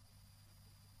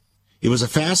 It was a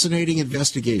fascinating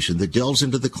investigation that delves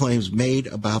into the claims made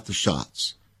about the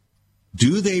shots.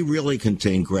 Do they really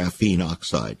contain graphene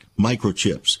oxide,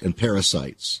 microchips, and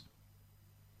parasites?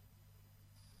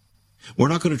 We're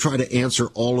not going to try to answer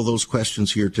all of those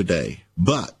questions here today,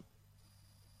 but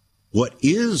what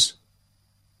is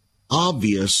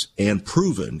obvious and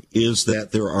proven is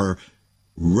that there are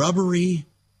rubbery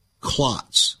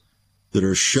clots that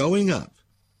are showing up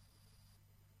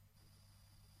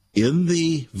in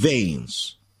the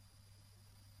veins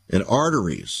and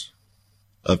arteries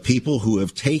of people who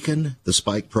have taken the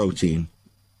spike protein.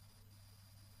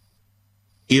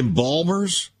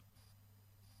 Embalmers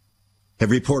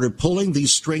have reported pulling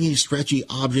these stringy, stretchy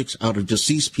objects out of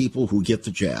deceased people who get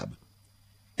the jab.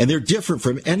 And they're different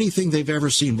from anything they've ever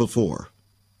seen before.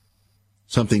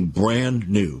 Something brand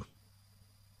new.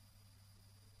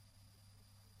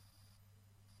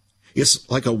 It's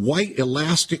like a white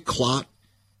elastic clot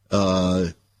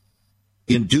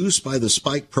induced by the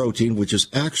spike protein, which is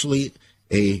actually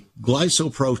a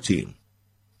glycoprotein.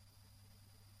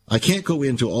 I can't go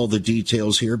into all the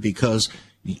details here because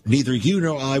neither you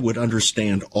nor I would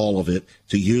understand all of it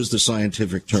to use the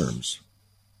scientific terms.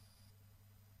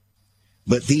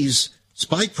 But these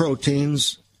spike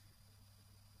proteins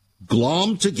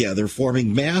glom together,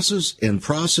 forming masses and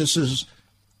processes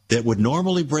that would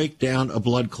normally break down a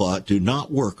blood clot do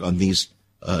not work on these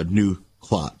new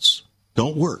clots.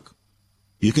 Don't work.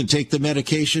 You can take the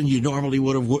medication you normally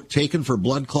would have taken for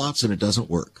blood clots, and it doesn't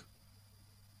work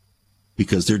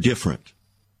because they're different.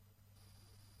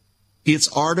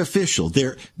 It's artificial.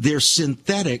 They're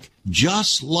synthetic,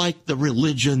 just like the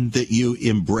religion that you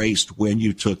embraced when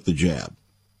you took the jab.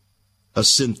 A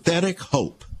synthetic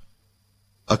hope,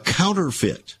 a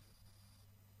counterfeit,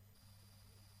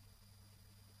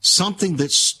 something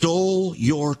that stole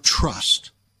your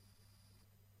trust.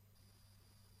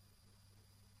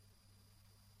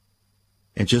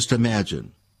 And just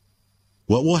imagine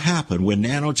what will happen when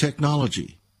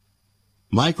nanotechnology,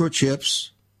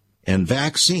 microchips, and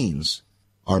vaccines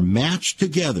are matched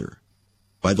together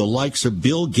by the likes of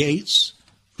Bill Gates,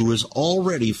 who has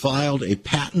already filed a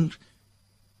patent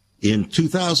in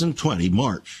 2020,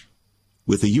 March,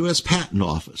 with the U.S. Patent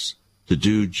Office to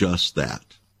do just that.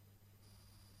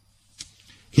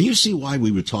 Can you see why we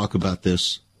would talk about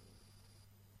this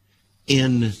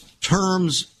in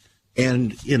terms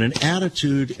and in an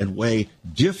attitude and way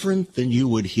different than you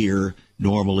would hear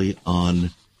normally on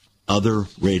other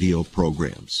radio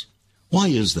programs? Why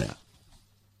is that?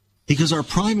 Because our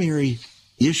primary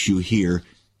issue here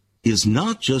is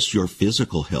not just your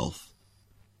physical health.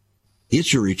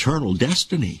 It's your eternal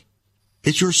destiny.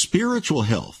 It's your spiritual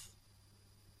health.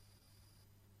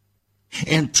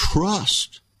 And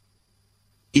trust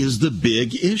is the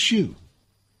big issue.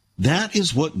 That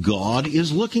is what God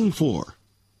is looking for.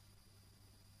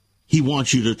 He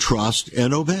wants you to trust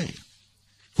and obey.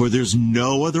 For there's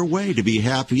no other way to be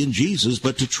happy in Jesus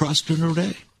but to trust and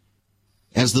obey.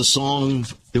 As the song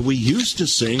that we used to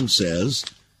sing says,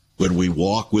 when we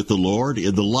walk with the Lord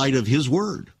in the light of his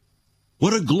word,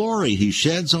 what a glory he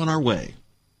sheds on our way.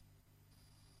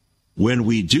 When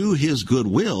we do his good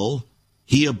will,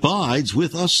 he abides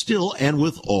with us still and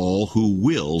with all who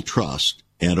will trust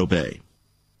and obey.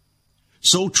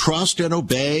 So trust and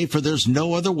obey, for there's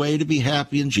no other way to be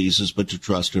happy in Jesus but to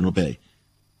trust and obey.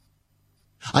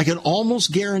 I can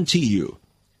almost guarantee you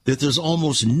that there's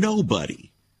almost nobody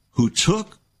who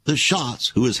took the shots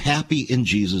who is happy in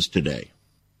Jesus today.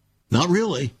 Not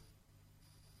really.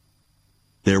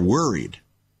 They're worried.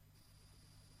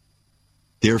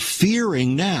 They're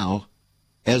fearing now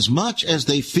as much as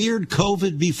they feared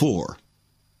COVID before.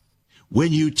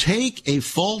 When you take a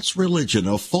false religion,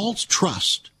 a false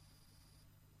trust,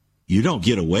 you don't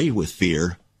get away with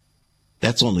fear.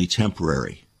 That's only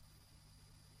temporary.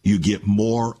 You get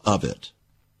more of it.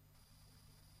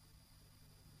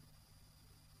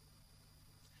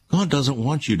 God doesn't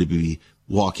want you to be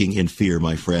walking in fear,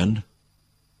 my friend.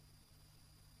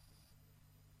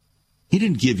 He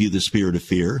didn't give you the spirit of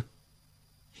fear.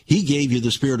 He gave you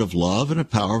the spirit of love and a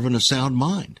power and a sound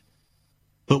mind.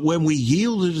 But when we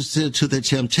yielded to the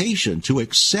temptation to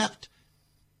accept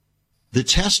the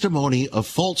testimony of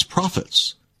false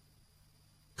prophets,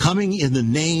 coming in the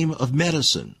name of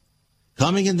medicine,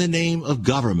 coming in the name of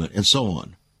government, and so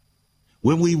on,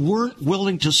 when we weren't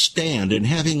willing to stand and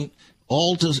having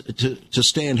all to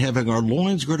stand, having our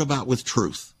loins girt about with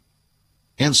truth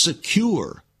and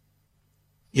secure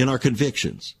in our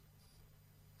convictions,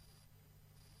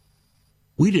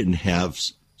 we didn't have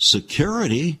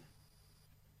security.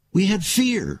 We had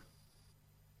fear.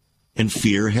 And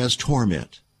fear has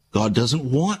torment. God doesn't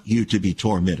want you to be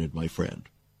tormented, my friend.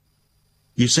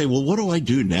 You say, well, what do I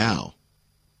do now?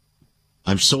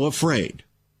 I'm so afraid.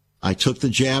 I took the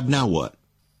jab, now what?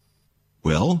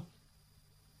 Well,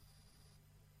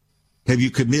 have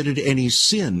you committed any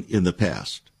sin in the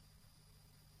past?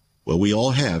 Well, we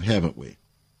all have, haven't we?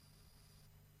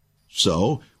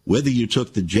 So, whether you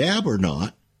took the jab or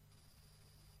not,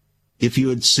 if you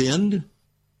had sinned,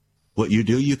 what you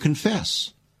do, you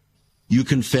confess. You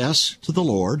confess to the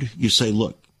Lord. You say,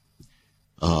 look,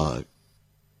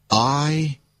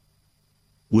 I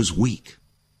was weak,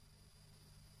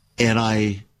 and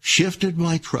I shifted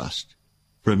my trust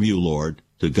from you, Lord,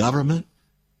 to government,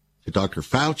 to Dr.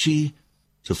 Fauci,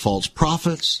 to false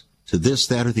prophets, to this,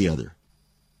 that, or the other.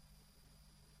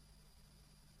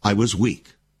 I was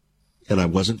weak, and I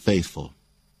wasn't faithful.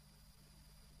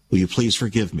 Will you please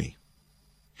forgive me?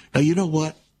 Now, you know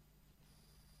what?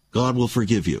 God will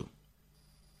forgive you.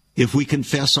 If we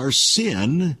confess our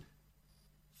sin,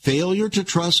 failure to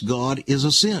trust God is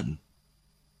a sin.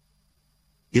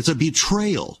 It's a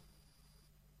betrayal.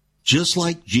 Just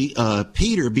like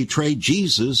Peter betrayed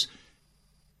Jesus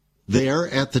there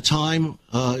at the time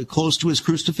close to his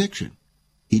crucifixion.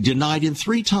 He denied him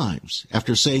 3 times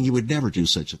after saying he would never do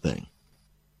such a thing.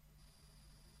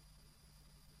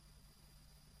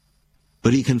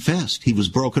 But he confessed. He was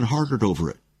brokenhearted over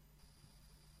it.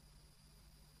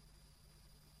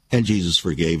 And Jesus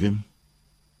forgave him.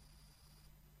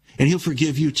 And he'll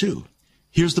forgive you too.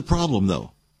 Here's the problem,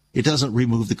 though. It doesn't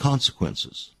remove the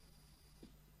consequences.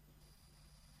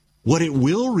 What it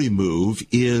will remove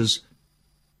is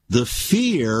the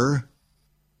fear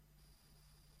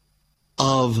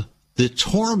of the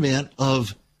torment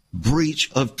of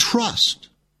breach of trust.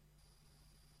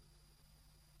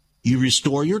 You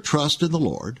restore your trust in the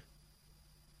Lord,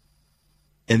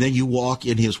 and then you walk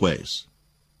in his ways.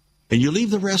 And you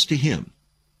leave the rest to him.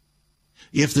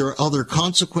 If there are other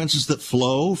consequences that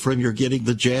flow from your getting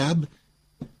the jab,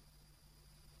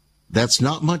 that's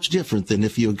not much different than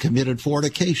if you had committed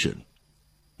fornication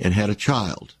and had a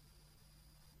child.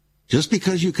 Just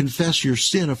because you confess your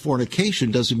sin of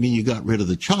fornication doesn't mean you got rid of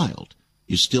the child.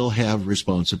 You still have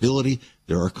responsibility.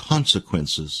 There are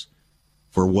consequences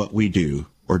for what we do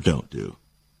or don't do.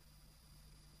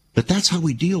 But that's how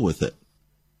we deal with it.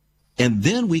 And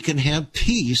then we can have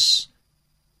peace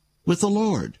with the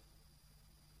Lord.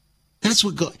 That's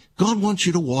what God wants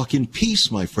you to walk in peace,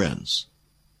 my friends.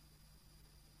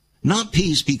 Not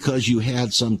peace because you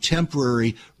had some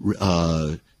temporary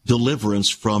deliverance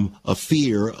from a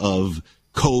fear of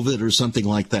COVID or something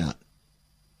like that.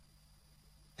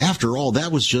 After all,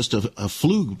 that was just a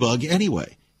flu bug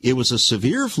anyway. It was a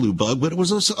severe flu bug, but it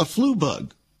was a flu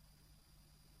bug.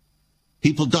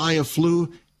 People die of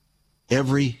flu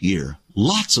every year.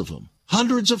 Lots of them.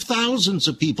 Hundreds of thousands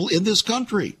of people in this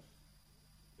country.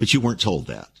 But you weren't told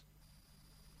that.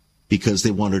 Because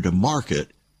they wanted to market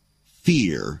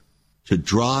fear to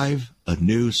drive a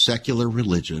new secular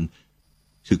religion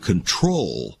to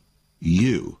control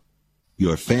you,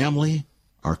 your family,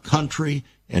 our country,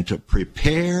 and to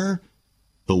prepare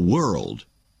the world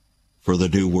for the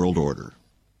new world order.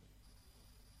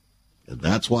 And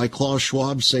that's why Klaus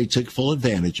Schwab say take full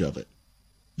advantage of it.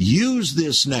 Use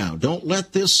this now. Don't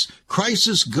let this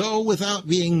crisis go without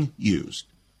being used.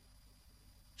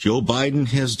 Joe Biden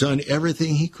has done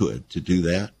everything he could to do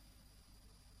that.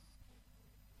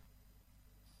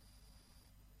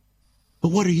 But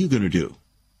what are you going to do?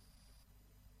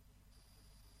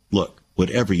 Look,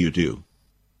 whatever you do,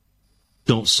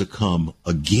 don't succumb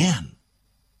again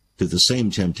to the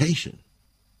same temptation.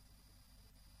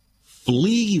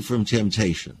 Flee from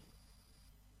temptation.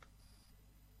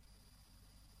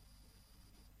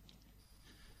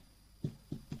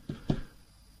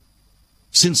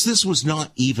 Since this was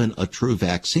not even a true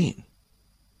vaccine,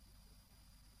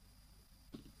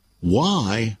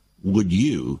 why would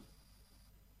you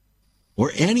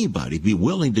or anybody be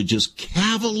willing to just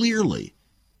cavalierly,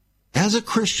 as a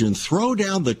Christian, throw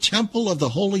down the temple of the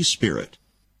Holy Spirit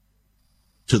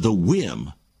to the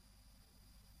whim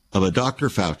of a Dr.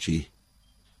 Fauci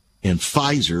and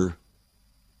Pfizer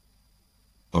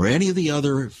or any of the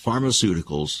other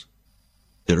pharmaceuticals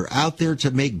that are out there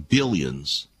to make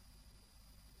billions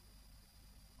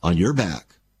on your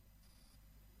back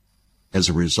as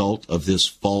a result of this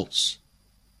false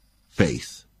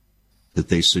faith that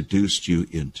they seduced you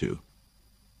into?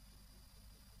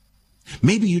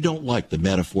 Maybe you don't like the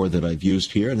metaphor that I've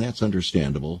used here, and that's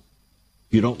understandable.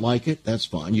 If you don't like it, that's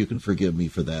fine. You can forgive me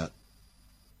for that.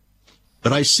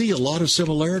 But I see a lot of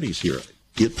similarities here.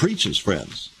 It preaches,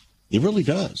 friends. It really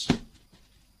does.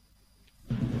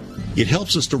 It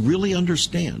helps us to really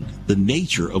understand the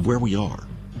nature of where we are.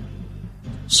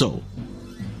 So,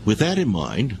 with that in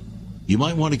mind, you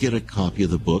might want to get a copy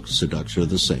of the book, Seduction of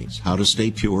the Saints, How to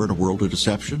Stay Pure in a World of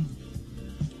Deception.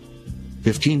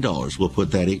 $15. We'll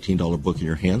put that $18 book in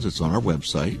your hands. It's on our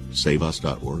website,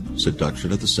 saveus.org,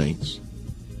 Seduction of the Saints.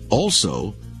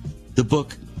 Also, the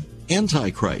book,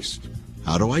 Antichrist,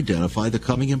 How to Identify the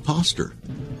Coming Imposter.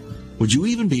 Would you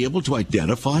even be able to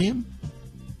identify him?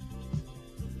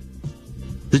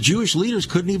 The Jewish leaders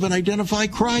couldn't even identify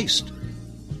Christ.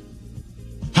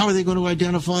 How are they going to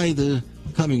identify the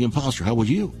coming imposter? How would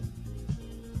you?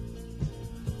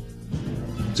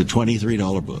 It's a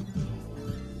 $23 book.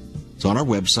 It's on our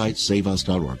website,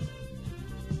 saveus.org.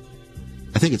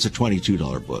 I think it's a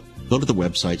 $22 book. Go to the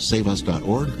website,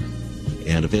 saveus.org,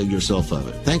 and avail yourself of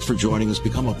it. Thanks for joining us.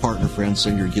 Become a partner, friend.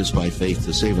 Send your gifts by faith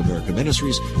to Save America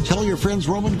Ministries. Tell your friends,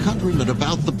 Roman countrymen,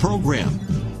 about the program.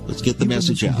 Let's get the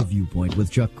message out. To Viewpoint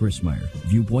with Chuck Crismier.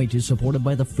 Viewpoint is supported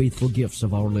by the faithful gifts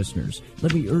of our listeners.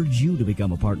 Let me urge you to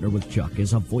become a partner with Chuck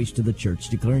as a voice to the church,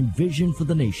 declaring vision for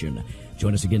the nation.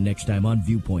 Join us again next time on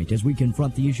Viewpoint as we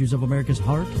confront the issues of America's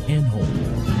heart and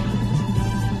home.